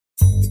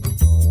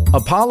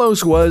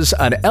Apollos was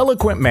an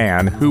eloquent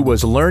man who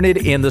was learned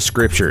in the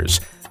scriptures,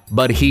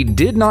 but he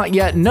did not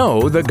yet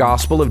know the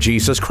gospel of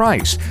Jesus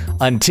Christ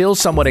until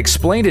someone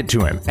explained it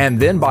to him, and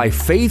then by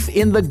faith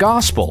in the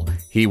gospel,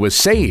 he was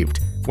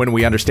saved when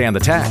we understand the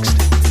text.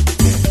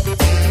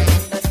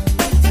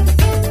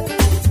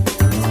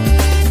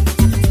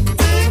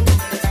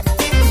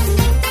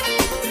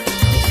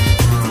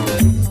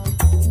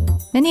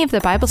 Many of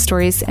the Bible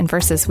stories and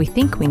verses we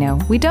think we know,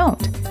 we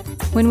don't.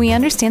 When We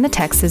Understand the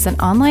Text is an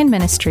online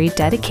ministry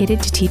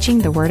dedicated to teaching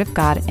the Word of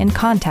God in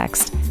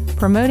context,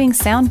 promoting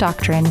sound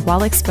doctrine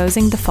while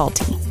exposing the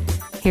faulty.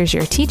 Here's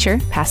your teacher,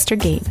 Pastor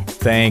Gabe.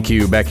 Thank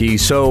you, Becky.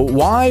 So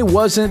why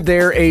wasn't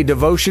there a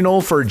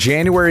devotional for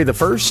January the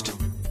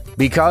 1st?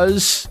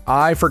 Because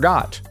I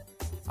forgot.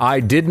 I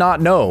did not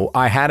know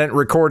I hadn't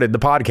recorded the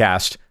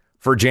podcast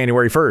for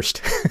January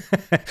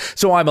 1st.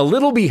 So I'm a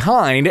little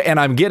behind and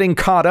I'm getting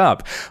caught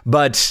up,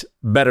 but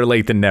better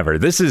late than never.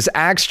 This is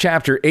Acts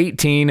chapter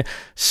 18,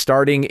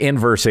 starting in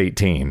verse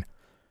 18.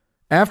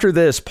 After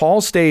this,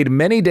 Paul stayed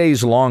many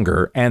days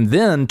longer and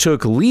then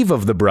took leave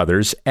of the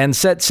brothers and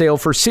set sail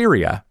for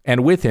Syria,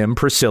 and with him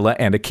Priscilla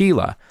and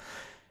Aquila.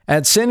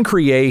 At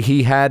Cenchreae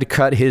he had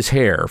cut his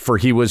hair, for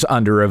he was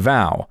under a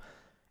vow.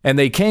 And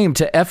they came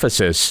to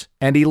Ephesus,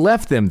 and he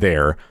left them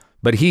there,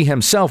 but he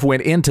himself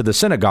went into the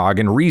synagogue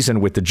and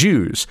reasoned with the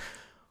Jews.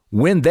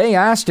 When they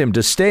asked him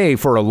to stay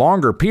for a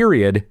longer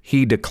period,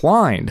 he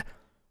declined.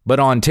 But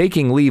on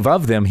taking leave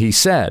of them, he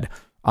said,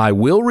 I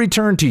will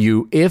return to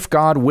you if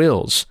God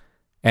wills.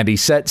 And he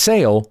set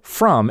sail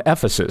from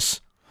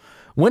Ephesus.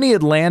 When he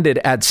had landed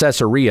at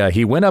Caesarea,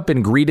 he went up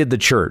and greeted the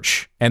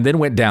church, and then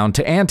went down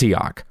to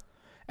Antioch.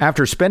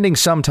 After spending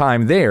some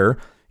time there,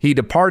 he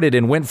departed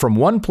and went from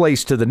one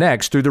place to the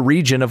next through the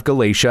region of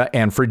Galatia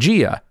and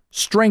Phrygia,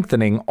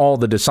 strengthening all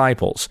the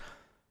disciples.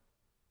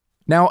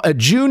 Now a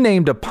Jew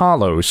named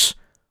Apollos,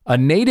 a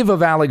native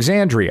of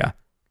Alexandria,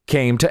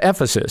 came to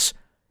Ephesus.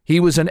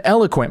 He was an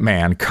eloquent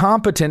man,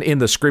 competent in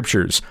the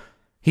scriptures.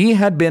 He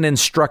had been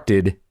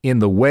instructed in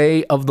the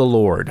way of the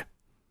Lord.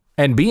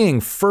 And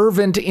being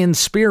fervent in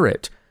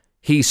spirit,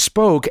 he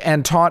spoke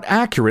and taught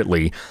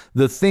accurately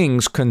the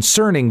things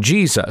concerning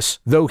Jesus,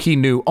 though he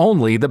knew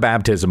only the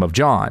baptism of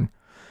John.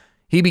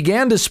 He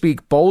began to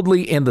speak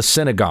boldly in the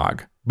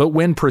synagogue. But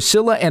when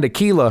Priscilla and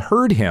Aquila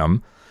heard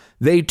him,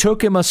 they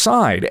took him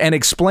aside and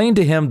explained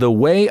to him the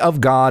way of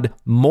God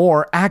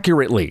more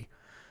accurately.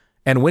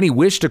 And when he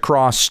wished to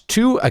cross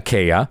to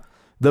Achaia,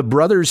 the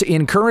brothers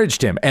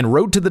encouraged him and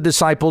wrote to the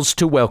disciples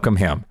to welcome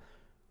him.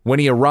 When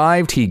he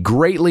arrived, he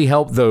greatly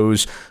helped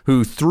those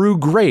who through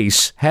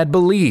grace had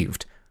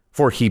believed,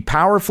 for he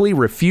powerfully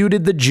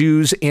refuted the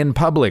Jews in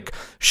public,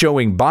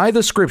 showing by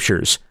the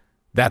scriptures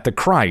that the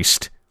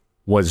Christ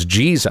was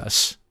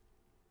Jesus.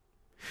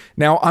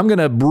 Now, I'm going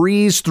to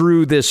breeze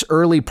through this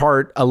early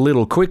part a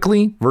little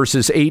quickly,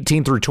 verses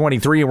 18 through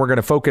 23, and we're going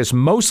to focus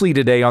mostly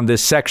today on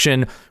this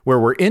section where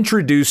we're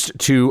introduced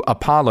to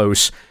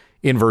Apollos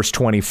in verse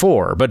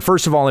 24. But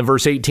first of all, in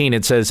verse 18,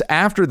 it says,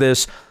 after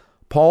this,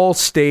 Paul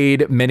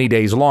stayed many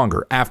days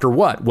longer. After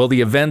what? Well,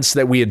 the events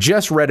that we had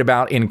just read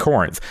about in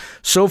Corinth.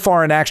 So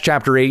far in Acts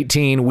chapter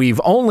 18, we've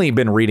only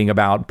been reading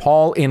about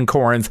Paul in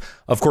Corinth.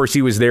 Of course,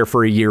 he was there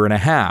for a year and a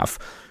half.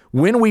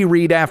 When we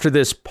read after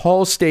this,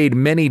 Paul stayed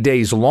many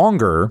days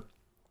longer,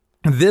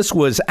 this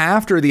was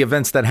after the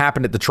events that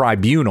happened at the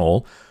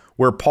tribunal,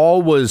 where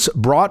Paul was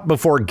brought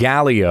before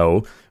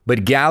Gallio,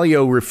 but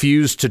Gallio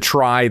refused to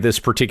try this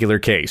particular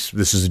case.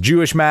 This is a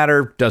Jewish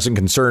matter, doesn't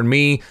concern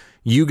me.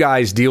 You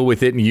guys deal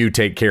with it and you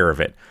take care of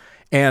it.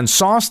 And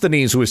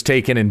Sosthenes was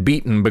taken and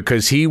beaten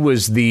because he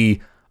was the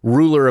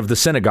ruler of the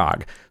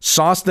synagogue.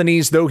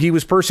 Sosthenes, though he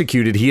was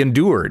persecuted, he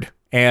endured.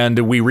 And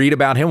we read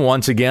about him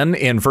once again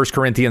in 1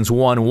 Corinthians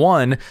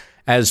 1:1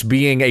 as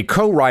being a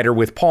co-writer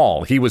with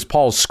Paul. He was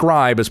Paul's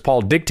scribe as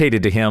Paul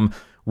dictated to him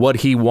what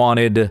he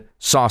wanted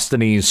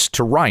Sosthenes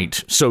to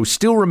write. So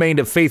still remained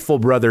a faithful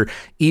brother,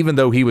 even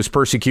though he was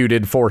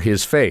persecuted for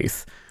his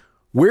faith.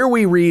 Where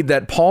we read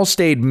that Paul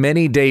stayed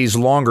many days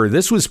longer,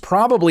 this was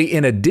probably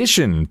in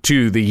addition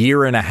to the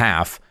year and a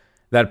half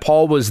that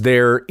Paul was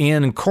there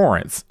in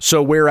Corinth.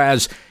 So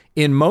whereas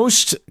in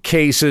most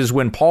cases,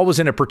 when Paul was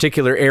in a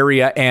particular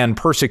area and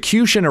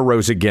persecution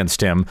arose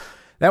against him,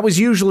 that was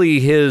usually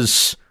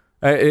his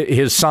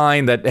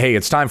sign that, hey,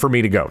 it's time for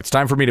me to go. It's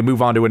time for me to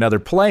move on to another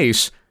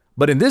place.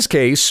 But in this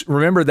case,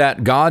 remember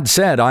that God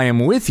said, I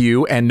am with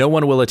you and no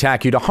one will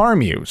attack you to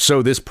harm you.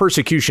 So this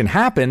persecution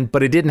happened,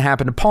 but it didn't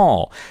happen to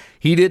Paul.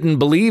 He didn't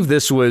believe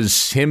this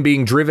was him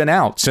being driven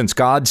out since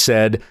God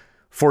said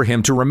for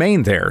him to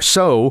remain there.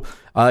 So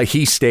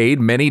he stayed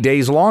many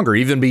days longer,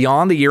 even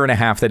beyond the year and a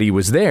half that he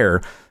was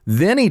there.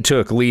 Then he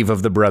took leave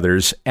of the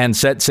brothers and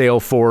set sail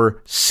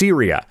for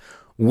Syria.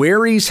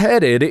 Where he's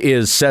headed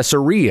is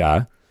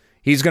Caesarea.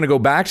 He's going to go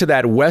back to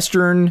that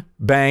western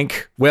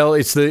bank. Well,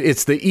 it's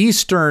the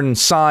eastern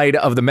side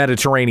of the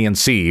Mediterranean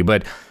Sea,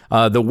 but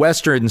the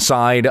western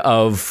side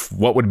of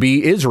what would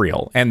be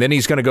Israel. And then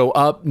he's going to go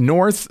up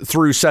north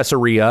through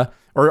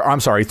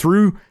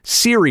through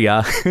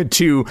Syria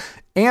to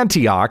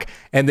Antioch,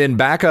 and then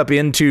back up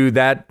into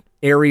that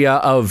area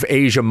of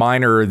Asia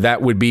Minor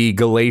that would be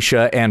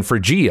Galatia and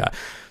Phrygia.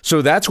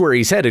 So that's where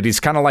he's headed. He's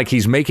kind of like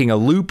he's making a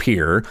loop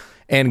here,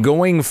 and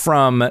going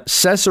from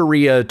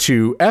Caesarea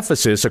to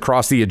Ephesus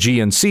across the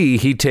Aegean Sea,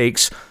 he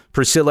takes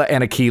Priscilla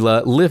and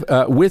Aquila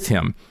with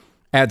him.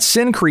 At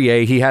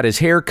Cenchreae, he had his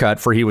hair cut,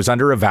 for he was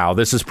under a vow.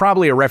 This is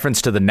probably a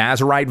reference to the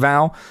Nazirite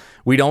vow.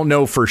 We don't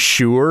know for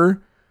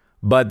sure,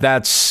 but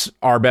that's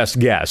our best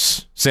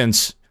guess,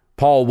 since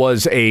Paul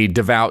was a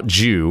devout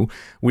Jew.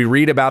 We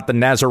read about the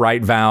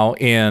Nazirite vow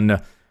in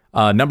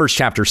Numbers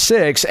chapter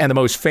 6, and the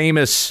most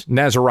famous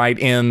Nazirite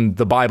in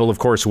the Bible, of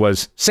course,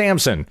 was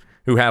Samson,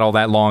 who had all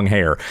that long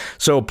hair.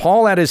 So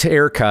Paul had his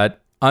hair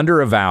cut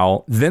under a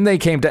vow. Then they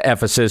came to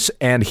Ephesus,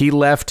 and he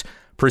left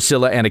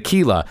Priscilla and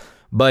Aquila.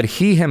 But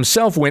he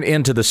himself went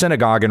into the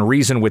synagogue and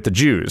reasoned with the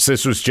Jews.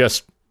 This was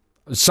just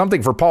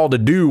something for Paul to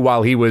do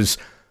while he was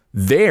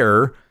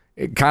there,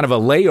 kind of a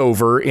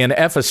layover in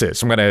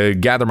Ephesus. I'm going to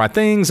gather my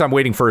things. I'm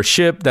waiting for a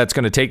ship that's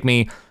going to take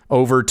me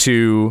over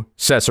to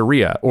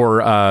Caesarea,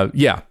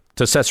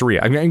 to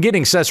Caesarea. I'm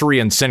getting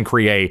Caesarea and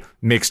Cenchreae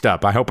mixed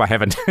up. I hope I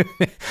haven't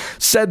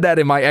said that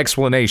in my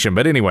explanation.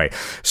 But anyway,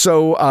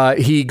 so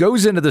he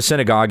goes into the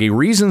synagogue. He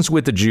reasons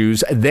with the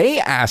Jews. They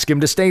ask him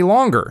to stay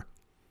longer,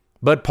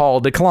 but Paul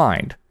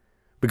declined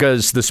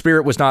because the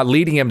Spirit was not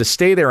leading him to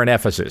stay there in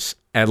Ephesus,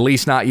 at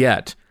least not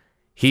yet.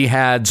 He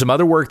had some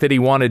other work that he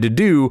wanted to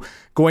do,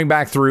 going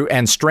back through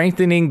and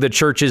strengthening the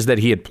churches that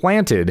he had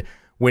planted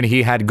when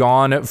he had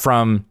gone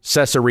from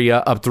Caesarea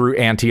up through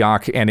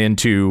Antioch and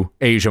into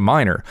Asia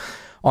Minor.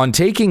 On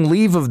taking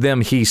leave of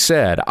them, he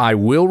said, "I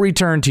will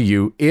return to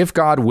you if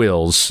God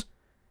wills."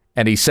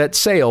 And he set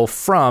sail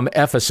from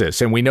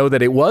Ephesus. And we know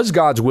that it was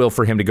God's will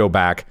for him to go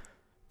back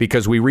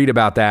because we read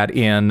about that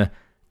in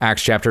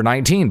Acts chapter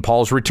 19,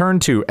 Paul's return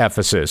to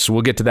Ephesus.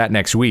 We'll get to that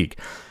next week.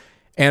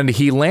 And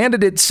he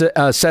landed at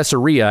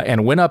Caesarea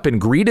and went up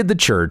and greeted the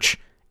church,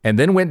 and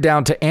then went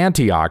down to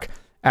Antioch.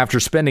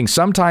 After spending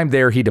some time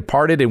there, he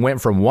departed and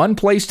went from one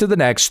place to the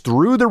next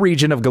through the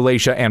region of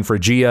Galatia and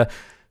Phrygia,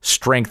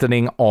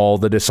 strengthening all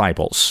the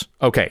disciples.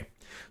 Okay,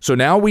 so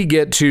now we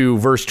get to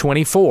verse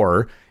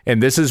 24,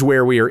 and this is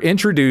where we are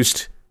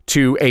introduced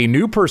to a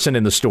new person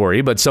in the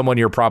story, but someone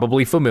you're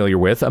probably familiar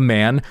with, a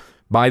man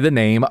by the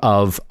name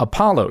of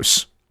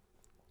Apollos.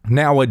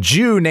 Now, a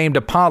Jew named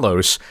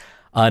Apollos,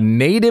 a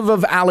native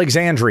of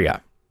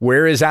Alexandria.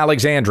 Where is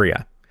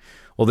Alexandria?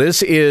 Well,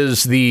 this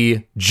is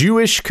the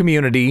Jewish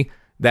community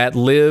that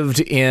lived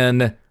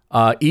in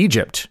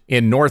Egypt,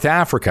 in North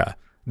Africa.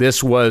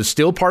 This was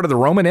still part of the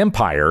Roman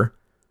Empire,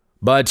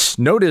 but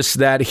notice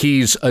that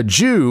he's a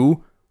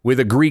Jew with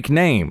a Greek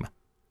name,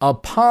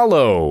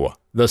 Apollo,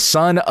 the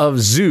son of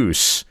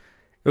Zeus.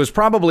 It was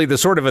probably the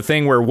sort of a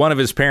thing where one of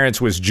his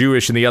parents was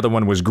Jewish and the other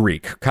one was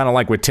Greek, kind of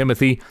like with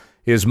Timothy.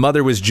 His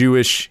mother was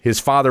Jewish, his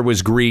father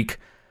was Greek,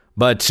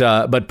 but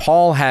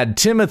Paul had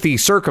Timothy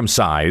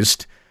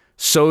circumcised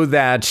so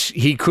that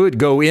he could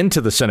go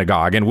into the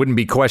synagogue and wouldn't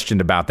be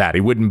questioned about that.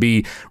 He wouldn't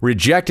be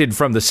rejected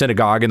from the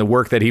synagogue in the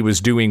work that he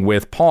was doing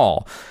with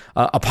Paul.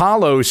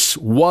 Apollos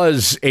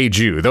was a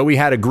Jew. Though he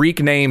had a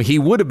Greek name, he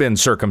would have been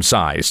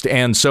circumcised.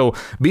 And so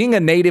being a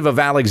native of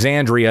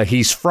Alexandria,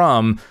 he's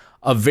from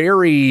a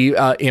very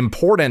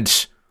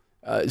important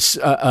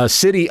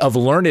city of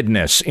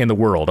learnedness in the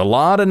world. A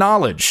lot of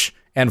knowledge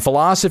and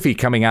philosophy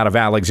coming out of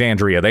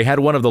Alexandria. They had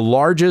one of the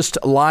largest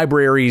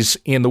libraries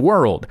in the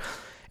world.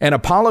 And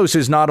Apollos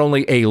is not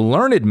only a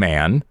learned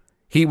man,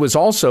 he was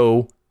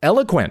also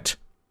eloquent,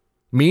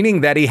 meaning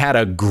that he had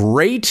a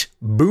great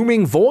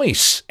booming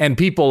voice, and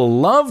people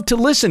loved to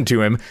listen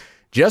to him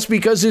just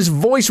because his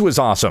voice was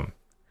awesome.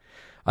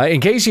 In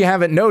case you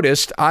haven't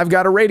noticed, I've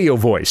got a radio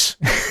voice.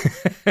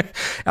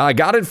 I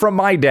got it from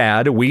my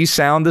dad. We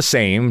sound the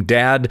same.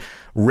 Dad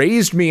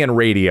raised me in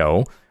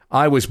radio.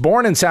 I was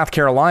born in South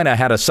Carolina,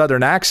 had a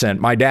Southern accent.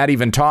 My dad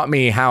even taught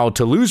me how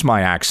to lose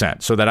my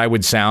accent so that I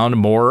would sound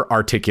more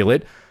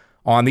articulate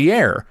on the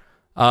air.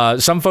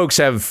 Some folks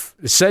have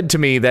said to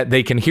me that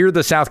they can hear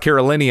the South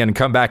Carolinian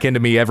come back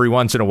into me every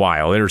once in a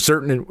while. There are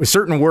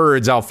certain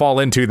words I'll fall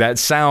into that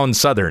sound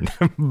Southern.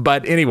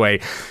 But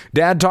anyway,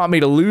 Dad taught me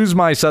to lose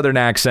my Southern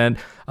accent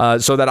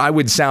so that I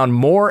would sound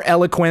more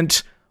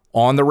eloquent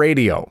on the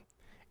radio.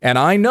 And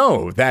I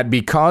know that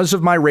because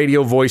of my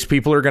radio voice,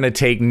 people are going to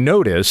take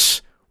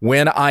notice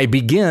when I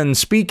begin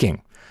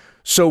speaking.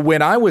 So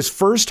when I was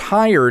first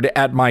hired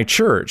at my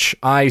church,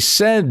 I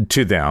said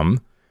to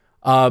them,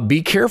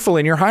 be careful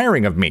in your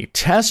hiring of me.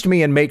 Test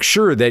me and make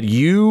sure that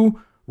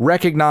you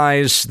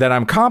recognize that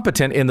I'm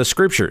competent in the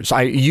scriptures.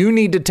 You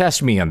need to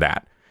test me in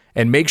that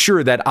and make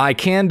sure that I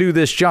can do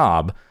this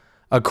job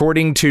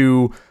according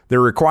to the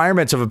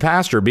requirements of a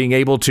pastor, being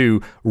able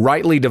to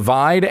rightly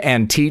divide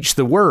and teach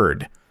the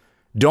word.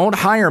 Don't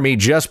hire me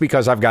just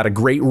because I've got a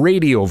great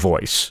radio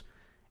voice.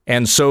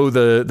 And so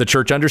the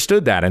church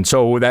understood that. And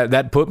so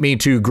that put me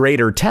to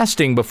greater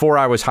testing before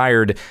I was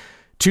hired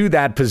to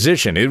that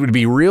position. It would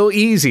be real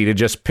easy to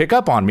just pick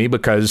up on me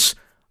because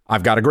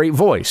I've got a great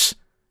voice.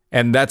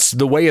 And that's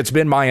the way it's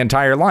been my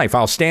entire life.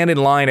 I'll stand in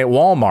line at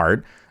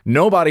Walmart.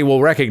 nobody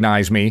will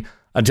recognize me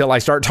until I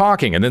start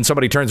talking. And then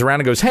somebody turns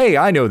around and goes, hey,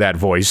 I know that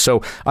voice.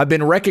 So I've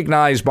been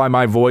recognized by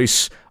my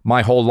voice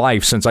my whole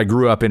life since I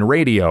grew up in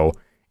radio.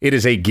 It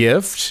is a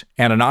gift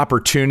and an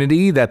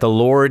opportunity that the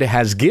Lord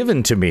has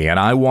given to me, and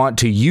I want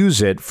to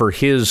use it for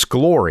his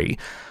glory.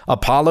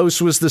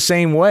 Apollos was the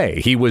same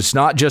way. He was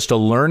not just a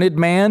learned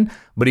man,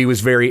 but he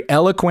was very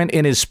eloquent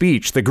in his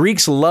speech. The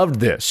Greeks loved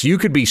this. You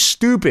could be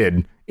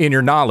stupid in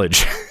your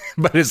knowledge,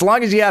 but as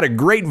long as you had a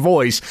great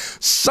voice,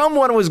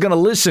 someone was going to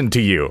listen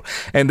to you.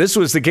 And this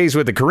was the case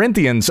with the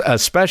Corinthians,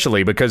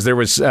 especially because there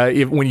was,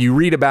 when you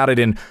read about it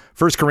in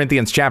 1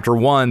 Corinthians chapter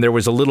 1, there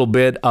was a little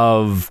bit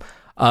of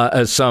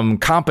some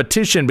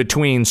competition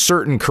between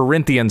certain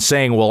Corinthians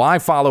saying, well, I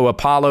follow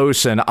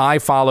Apollos and I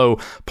follow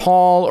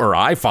Paul, or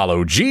I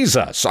follow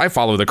Jesus. I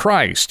follow the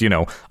Christ.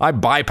 I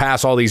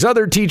bypass all these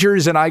other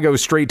teachers and I go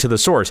straight to the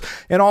source.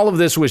 And all of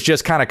this was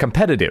just kind of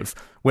competitive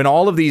when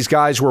all of these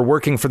guys were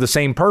working for the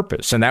same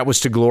purpose, and that was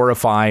to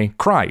glorify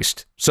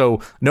Christ.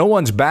 So no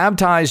one's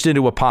baptized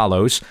into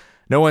Apollos.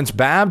 No one's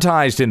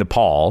baptized into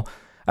Paul.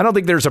 I don't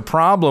think there's a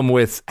problem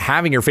with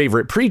having your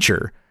favorite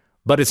preacher,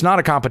 but it's not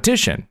a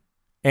competition.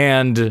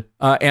 And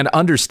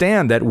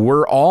understand that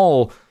we're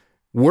all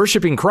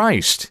worshiping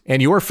Christ,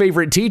 and your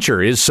favorite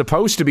teacher is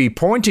supposed to be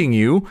pointing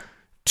you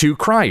to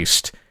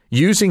Christ,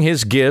 using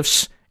his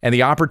gifts and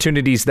the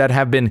opportunities that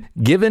have been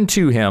given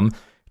to him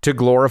to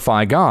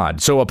glorify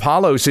God. So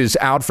Apollos is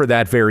out for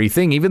that very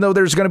thing, even though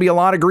there's going to be a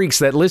lot of Greeks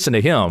that listen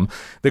to him.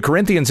 The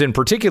Corinthians in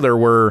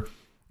particular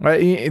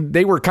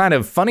they were kind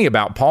of funny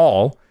about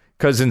Paul,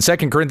 because in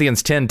 2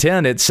 Corinthians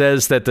 10:10, it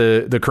says that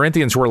the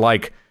Corinthians were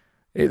like,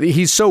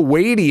 he's so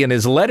weighty in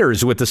his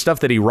letters with the stuff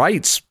that he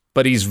writes,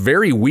 but he's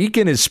very weak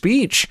in his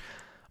speech.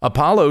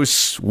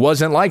 Apollos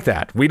wasn't like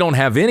that. We don't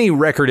have any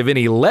record of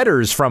any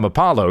letters from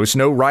Apollos,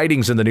 no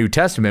writings in the New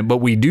Testament, but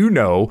we do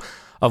know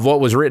of what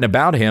was written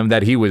about him,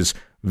 that he was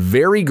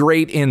very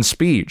great in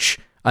speech,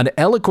 an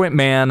eloquent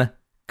man,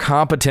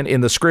 competent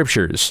in the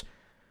scriptures.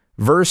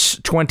 Verse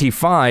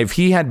 25,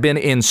 he had been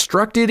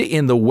instructed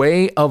in the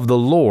way of the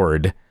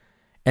Lord,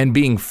 and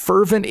being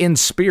fervent in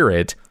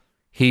spirit,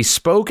 he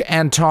spoke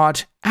and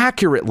taught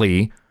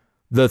accurately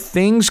the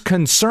things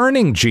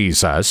concerning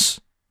Jesus,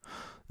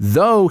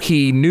 though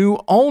he knew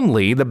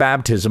only the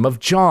baptism of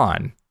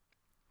John.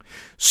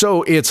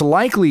 So it's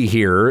likely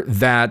here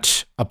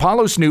that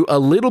Apollos knew a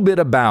little bit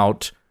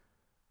about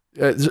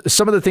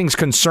some of the things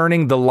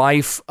concerning the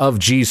life of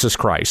Jesus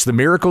Christ, the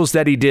miracles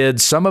that he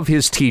did, some of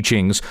his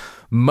teachings.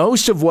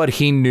 Most of what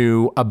he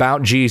knew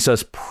about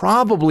Jesus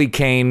probably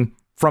came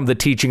from the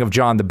teaching of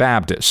John the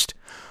Baptist.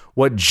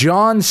 What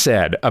John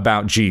said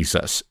about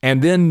Jesus,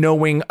 and then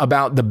knowing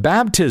about the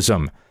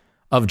baptism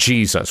of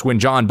Jesus when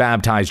John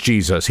baptized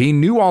Jesus. He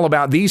knew all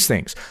about these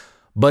things,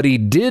 but he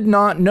did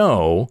not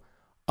know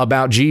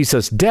about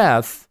Jesus'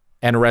 death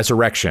and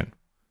resurrection,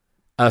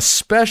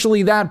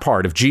 especially that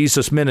part of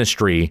Jesus'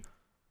 ministry.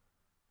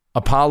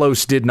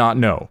 Apollos did not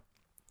know.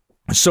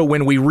 So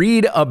when we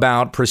read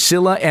about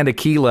Priscilla and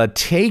Aquila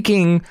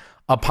taking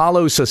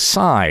Apollos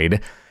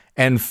aside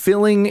and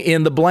filling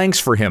in the blanks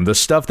for him, the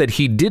stuff that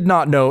he did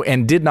not know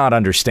and did not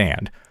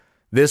understand,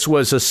 this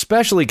was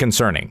especially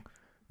concerning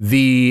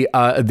the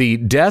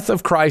death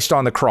of Christ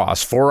on the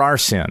cross for our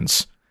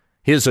sins,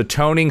 his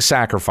atoning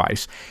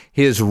sacrifice,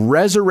 his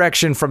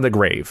resurrection from the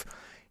grave,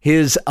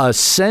 his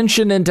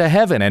ascension into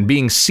heaven and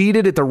being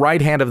seated at the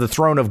right hand of the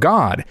throne of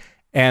God,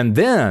 and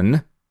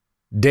then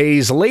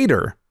days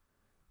later,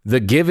 the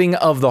giving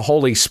of the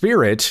Holy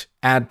Spirit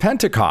at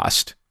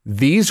Pentecost.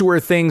 These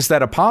were things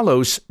that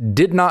Apollos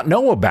did not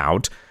know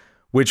about,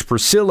 which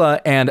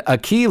Priscilla and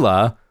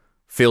Aquila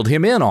filled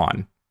him in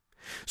on.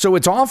 So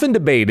it's often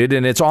debated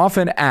and it's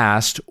often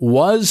asked,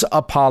 was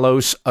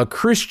Apollos a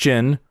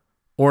Christian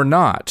or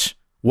not?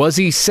 Was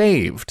he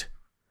saved?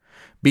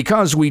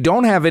 Because we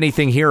don't have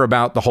anything here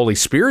about the Holy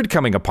Spirit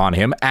coming upon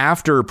him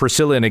after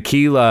Priscilla and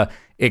Aquila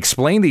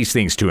explained these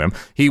things to him.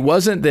 He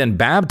wasn't then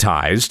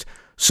baptized.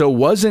 So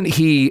wasn't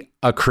he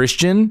a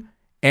Christian?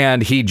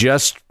 And he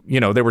just,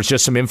 there was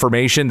just some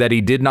information that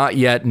he did not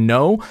yet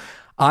know.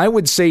 I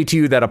would say to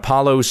you that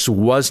Apollos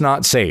was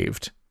not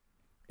saved.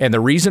 And the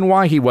reason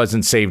why he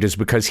wasn't saved is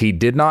because he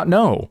did not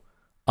know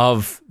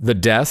of the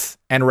death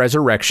and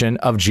resurrection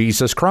of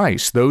Jesus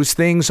Christ. Those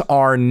things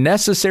are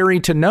necessary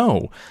to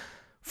know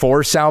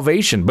for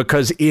salvation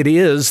because it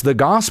is the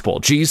gospel.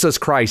 Jesus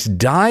Christ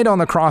died on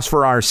the cross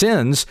for our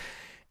sins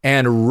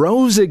and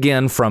rose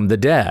again from the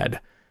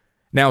dead.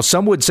 Now,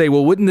 some would say,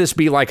 well, wouldn't this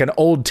be like an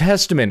Old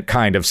Testament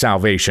kind of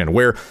salvation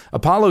where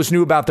Apollos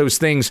knew about those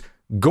things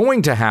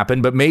going to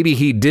happen, but maybe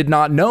he did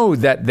not know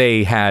that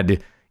they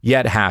had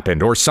yet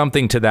happened or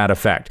something to that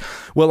effect?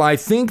 Well, I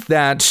think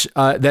that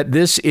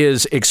this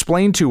is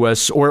explained to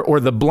us, or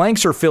the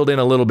blanks are filled in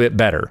a little bit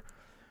better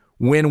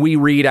when we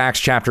read Acts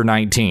chapter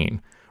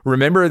 19.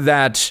 Remember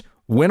that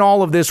when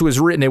all of this was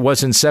written, it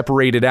wasn't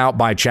separated out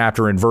by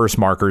chapter and verse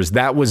markers.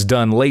 That was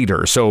done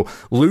later. So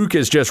Luke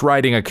is just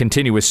writing a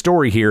continuous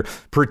story here.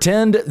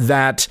 Pretend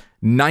that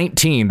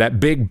 19, that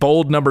big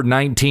bold number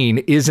 19,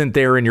 isn't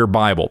there in your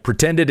Bible.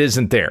 Pretend it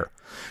isn't there.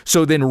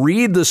 So then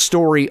read the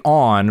story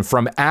on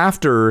from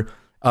after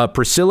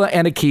Priscilla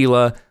and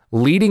Aquila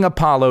leading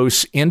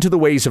Apollos into the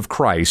ways of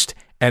Christ.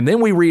 And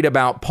then we read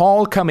about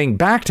Paul coming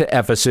back to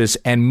Ephesus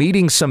and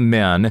meeting some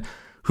men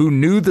who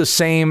knew the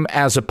same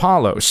as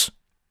Apollos.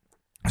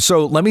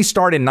 So let me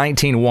start in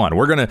 19:1.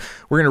 We're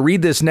gonna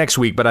read this next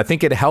week, but I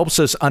think it helps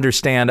us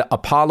understand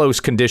Apollos'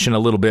 condition a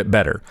little bit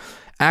better.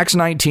 Acts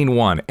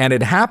 19:1, and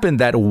it happened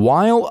that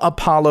while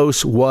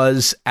Apollos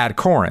was at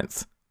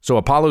Corinth, so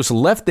Apollos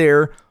left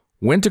there,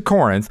 went to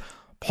Corinth,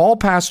 Paul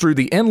passed through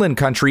the inland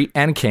country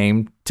and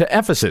came to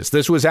Ephesus.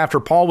 This was after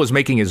Paul was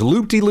making his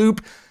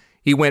loop-de-loop.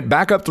 He went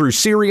back up through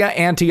Syria,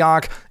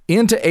 Antioch,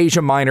 into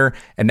Asia Minor,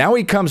 and now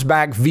he comes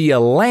back via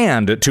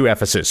land to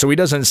Ephesus. So he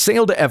doesn't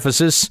sail to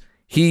Ephesus.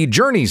 He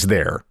journeys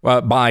there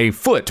by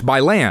foot, by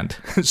land.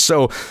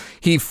 So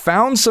he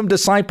found some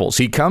disciples.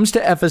 He comes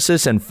to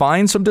Ephesus and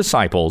finds some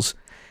disciples,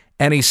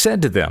 and he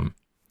said to them,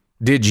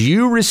 "Did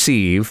you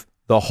receive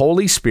the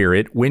Holy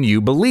Spirit when you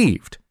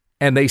believed?"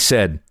 And they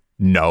said,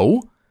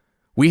 "No,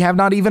 we have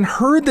not even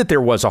heard that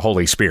there was a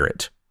Holy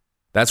Spirit."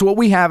 That's what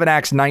we have in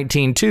Acts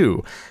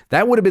 19:2.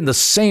 That would have been the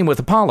same with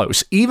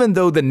Apollos, even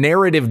though the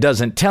narrative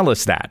doesn't tell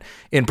us that.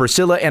 In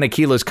Priscilla and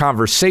Aquila's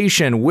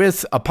conversation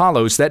with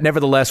Apollos, that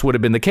nevertheless would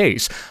have been the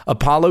case.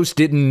 Apollos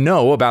didn't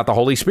know about the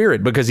Holy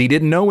Spirit because he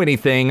didn't know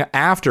anything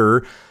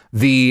after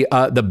the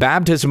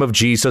baptism of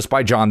Jesus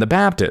by John the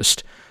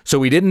Baptist.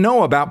 So he didn't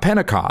know about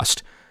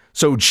Pentecost.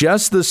 So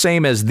just the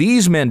same as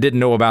these men didn't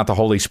know about the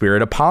Holy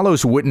Spirit,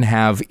 Apollos wouldn't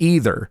have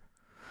either.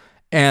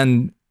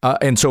 And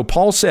so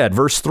Paul said,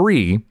 verse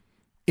 3,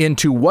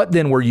 "Into what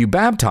then were you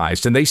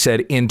baptized?" And they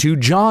said, "Into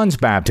John's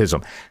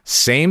baptism."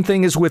 Same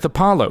thing as with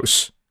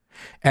Apollos.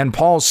 And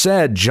Paul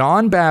said,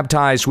 "John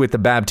baptized with the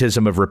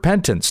baptism of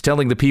repentance,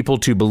 telling the people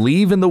to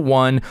believe in the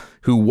one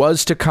who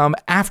was to come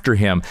after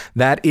him,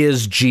 that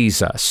is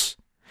Jesus.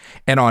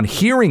 And on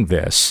hearing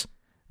this,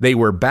 they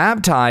were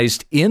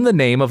baptized in the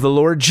name of the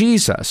Lord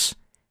Jesus.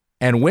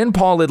 And when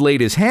Paul had laid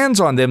his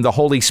hands on them, the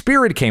Holy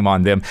Spirit came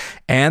on them,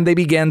 and they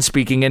began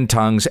speaking in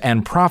tongues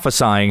and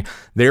prophesying.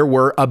 There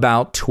were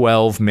about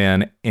 12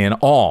 men in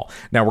all."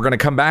 Now, we're going to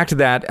come back to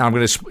that. I'm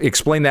going to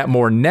explain that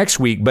more next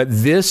week, but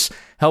this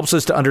helps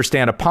us to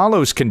understand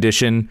Apollos'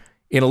 condition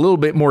in a little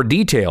bit more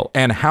detail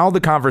and how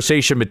the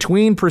conversation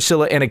between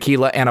Priscilla and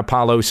Aquila and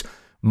Apollos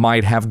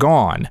might have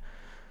gone.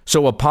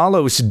 So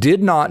Apollos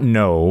did not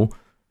know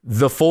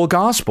the full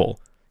gospel.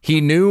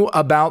 He knew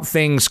about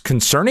things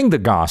concerning the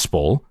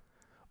gospel,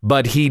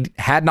 but he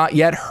had not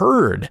yet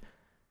heard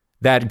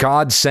that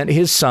God sent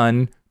his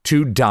son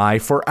to die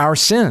for our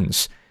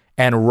sins.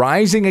 And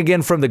rising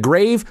again from the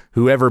grave,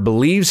 whoever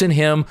believes in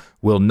him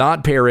will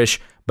not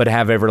perish, but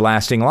have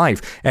everlasting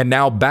life. And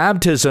now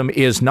baptism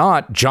is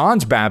not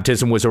John's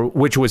baptism,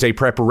 which was a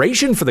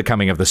preparation for the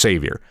coming of the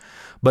Savior.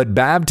 But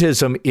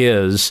baptism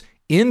is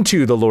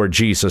into the Lord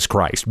Jesus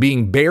Christ,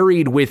 being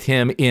buried with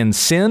him in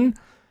sin,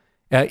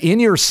 in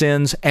your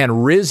sins,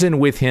 and risen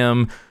with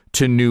him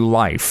to new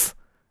life.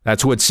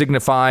 That's what's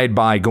signified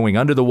by going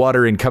under the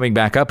water and coming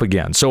back up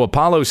again. So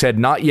Apollos had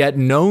not yet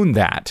known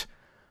that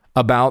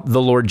about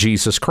the Lord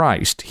Jesus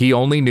Christ. He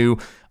only knew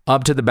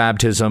up to the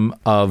baptism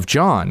of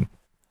John.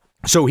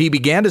 So he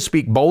began to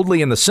speak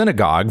boldly in the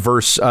synagogue,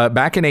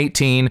 back in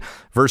 18,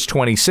 verse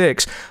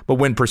 26. But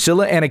when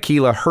Priscilla and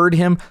Aquila heard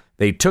him,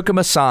 they took him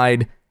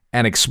aside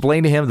and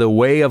explained to him the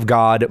way of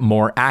God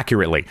more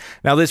accurately.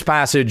 Now, this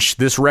passage,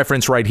 this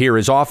reference right here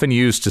is often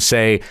used to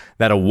say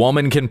that a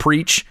woman can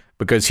preach,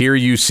 because here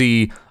you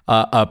see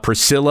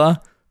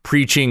Priscilla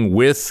preaching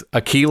with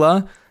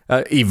Aquila,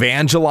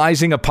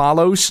 evangelizing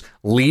Apollos,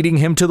 leading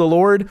him to the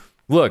Lord.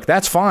 Look,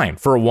 that's fine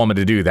for a woman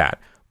to do that,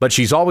 but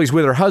she's always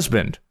with her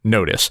husband,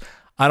 notice.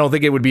 I don't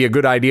think it would be a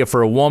good idea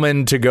for a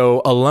woman to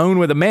go alone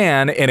with a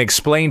man and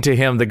explain to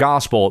him the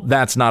gospel.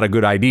 That's not a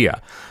good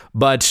idea.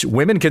 But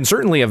women can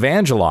certainly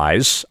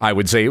evangelize. I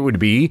would say it would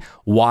be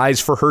wise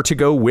for her to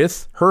go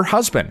with her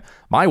husband.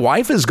 My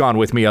wife has gone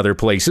with me other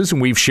places,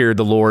 and we've shared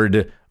the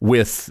Lord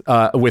with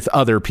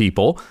other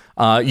people.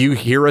 You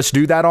hear us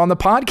do that on the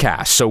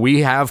podcast. So we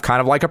have kind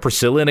of like a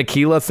Priscilla and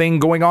Aquila thing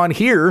going on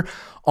here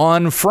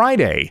on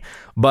Friday.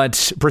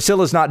 But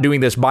Priscilla's not doing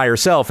this by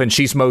herself, and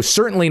she's most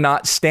certainly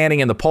not standing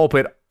in the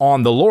pulpit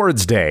on the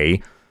Lord's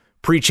Day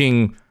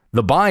preaching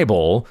the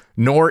Bible,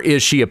 nor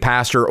is she a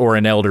pastor or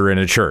an elder in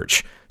a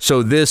church.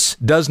 So this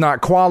does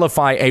not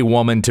qualify a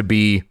woman to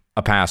be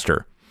a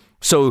pastor.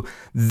 So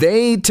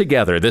they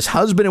together, this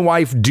husband and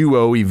wife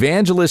duo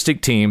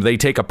evangelistic team, they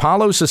take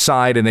Apollos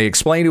aside and they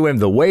explain to him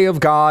the way of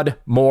God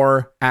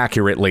more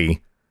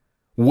accurately.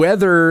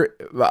 Whether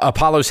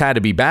Apollos had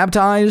to be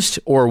baptized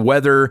or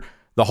whether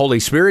the Holy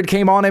Spirit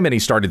came on him and he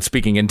started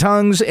speaking in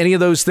tongues, any of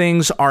those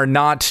things are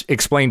not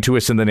explained to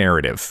us in the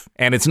narrative.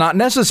 And it's not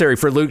necessary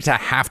for Luke to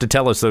have to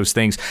tell us those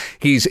things.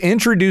 He's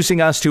introducing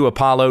us to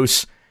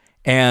Apollos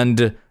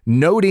and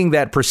noting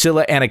that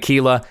Priscilla and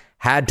Aquila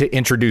had to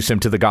introduce him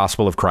to the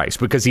gospel of Christ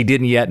because he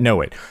didn't yet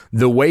know it.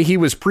 The way he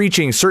was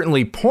preaching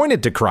certainly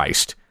pointed to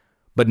Christ,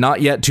 but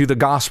not yet to the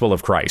gospel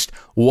of Christ.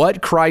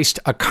 What Christ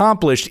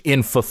accomplished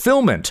in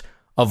fulfillment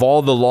of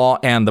all the law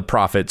and the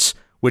prophets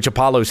which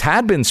Apollos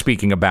had been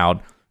speaking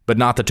about, but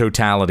not the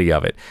totality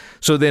of it.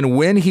 So then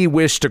when he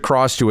wished to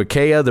cross to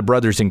Achaia, the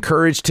brothers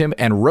encouraged him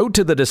and wrote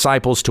to the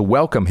disciples to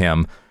welcome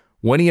him.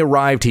 When he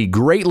arrived, he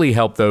greatly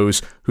helped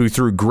those who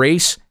through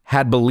grace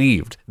had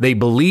believed. They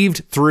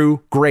believed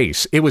through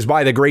grace. It was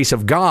by the grace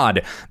of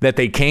God that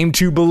they came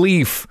to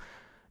belief,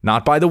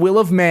 not by the will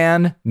of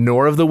man,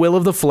 nor of the will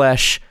of the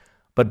flesh,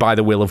 but by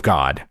the will of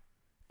God,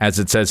 as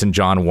it says in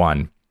John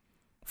 1.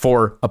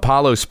 For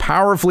Apollos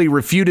powerfully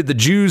refuted the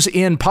Jews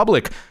in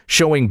public,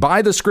 showing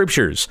by the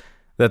scriptures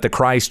that the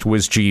Christ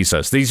was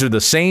Jesus. These are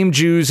the same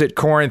Jews at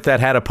Corinth that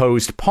had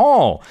opposed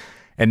Paul.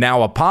 And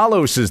now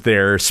Apollos is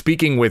there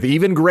speaking with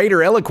even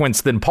greater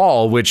eloquence than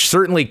Paul, which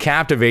certainly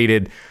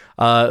captivated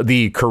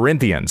the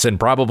Corinthians and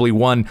probably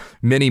won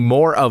many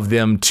more of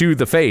them to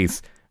the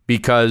faith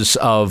because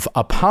of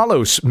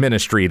Apollos'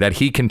 ministry that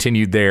he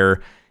continued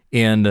there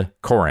in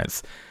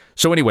Corinth.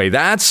 So anyway,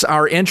 that's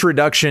our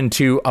introduction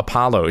to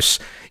Apollos.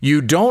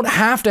 You don't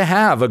have to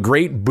have a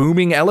great,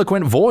 booming,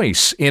 eloquent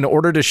voice in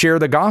order to share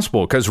the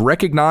gospel, because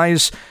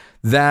recognize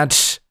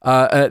that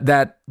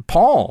that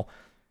Paul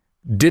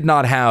did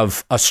not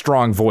have a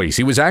strong voice.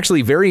 He was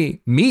actually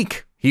very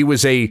meek. He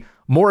was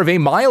more of a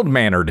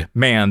mild-mannered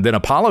man than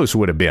Apollos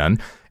would have been,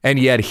 and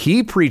yet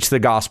he preached the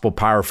gospel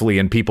powerfully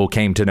and people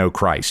came to know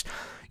Christ.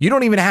 You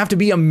don't even have to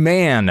be a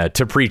man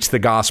to preach the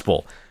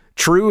gospel.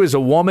 True, as a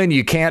woman,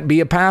 you can't be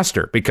a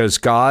pastor because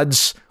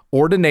God's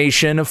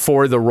ordination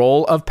for the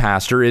role of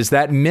pastor is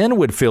that men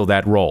would fill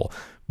that role.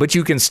 But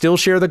you can still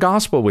share the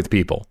gospel with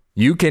people.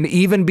 You can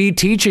even be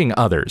teaching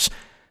others,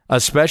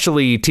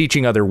 especially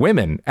teaching other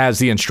women, as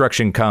the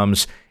instruction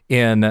comes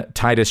in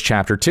Titus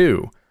chapter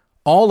 2.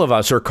 All of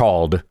us are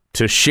called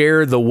to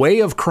share the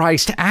way of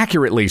Christ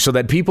accurately so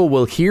that people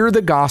will hear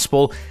the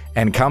gospel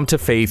and come to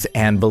faith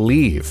and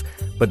believe.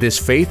 But this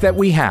faith that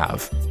we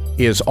have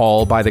is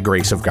all by the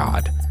grace of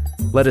God.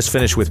 Let us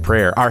finish with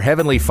prayer. Our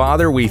Heavenly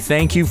Father, we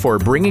thank you for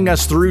bringing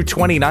us through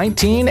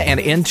 2019 and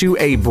into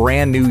a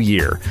brand new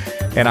year.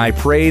 And I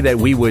pray that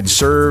we would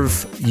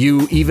serve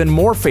you even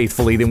more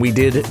faithfully than we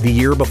did the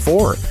year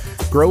before.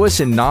 Grow us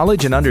in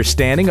knowledge and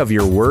understanding of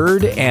your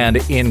word and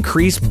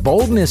increase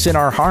boldness in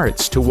our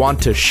hearts to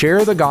want to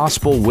share the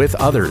gospel with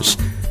others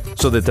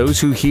so that those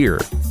who hear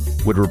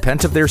would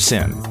repent of their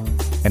sin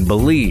and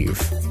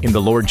believe in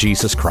the Lord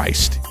Jesus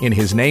Christ. In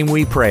his name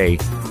we pray.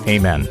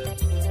 Amen.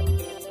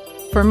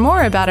 For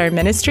more about our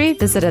ministry,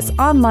 visit us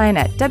online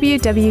at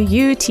www.utt.com.